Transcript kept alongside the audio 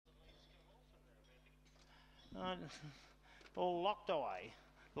All locked away.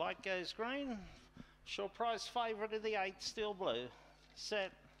 Light goes green. Short price favourite of the 8, Still Blue.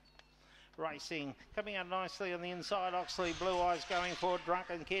 Set. Racing, coming out nicely on the inside. Oxley Blue Eyes going forward.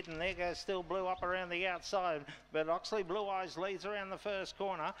 Drunken Kid, and there goes Still Blue up around the outside. But Oxley Blue Eyes leads around the first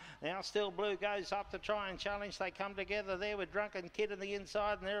corner. Now Still Blue goes up to try and challenge. They come together there with Drunken Kid on the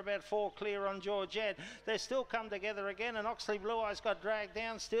inside, and they're about 4 clear on Georgette. They still come together again, and Oxley Blue Eyes got dragged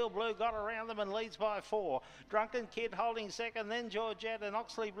down. Still Blue got around them and leads by 4. Drunken Kid holding second, then Georgette, and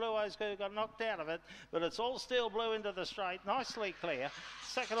Oxley Blue Eyes got knocked out of it. But it's all Still Blue into the straight, nicely clear.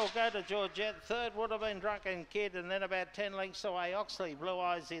 Second will go to Georgette. Third would have been Drunken Kid, and then about 10 lengths away, Oxley Blue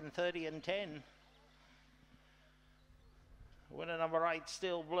Eyes in 30 and 10. Winner number 8,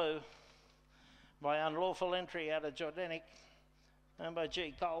 Still Blue, by unlawful entry out of Jordanic, owned by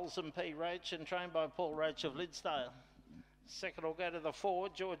G. Coles and P. Roach, and trained by Paul Roach of Lidsdale. Second will go to the 4,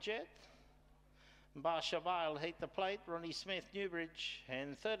 Georgette. Barsha Bale, Heat the Plate, Ronnie Smith, Newbridge,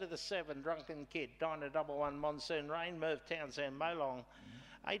 and third of the 7, Drunken Kid, Dinah 11 Monsoon Rain, Merv Townsend, Molong.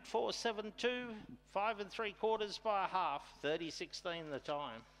 8-4-7-2, 5 3/4 by a half, 30-16 the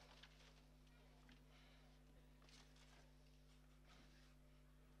time.